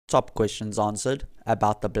Top questions answered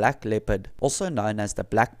about the black leopard, also known as the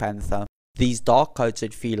Black Panther. These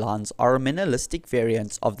dark-coated felines are a melanistic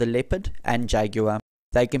variant of the leopard and jaguar.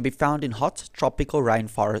 They can be found in hot tropical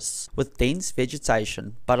rainforests with dense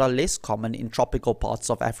vegetation, but are less common in tropical parts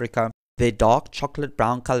of Africa. Their dark chocolate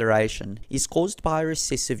brown coloration is caused by a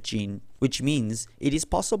recessive gene, which means it is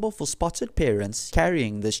possible for spotted parents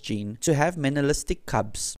carrying this gene to have melanistic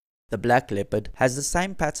cubs. The black leopard has the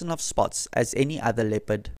same pattern of spots as any other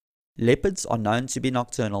leopard. Leopards are known to be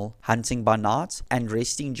nocturnal, hunting by night and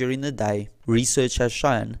resting during the day. Research has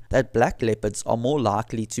shown that black leopards are more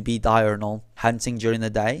likely to be diurnal, hunting during the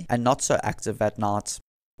day and not so active at night.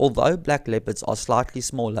 Although black leopards are slightly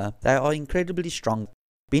smaller, they are incredibly strong,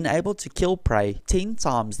 being able to kill prey 10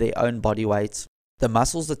 times their own body weight. The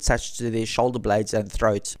muscles attached to their shoulder blades and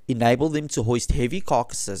throat enable them to hoist heavy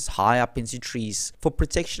carcasses high up into trees for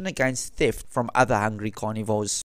protection against theft from other hungry carnivores.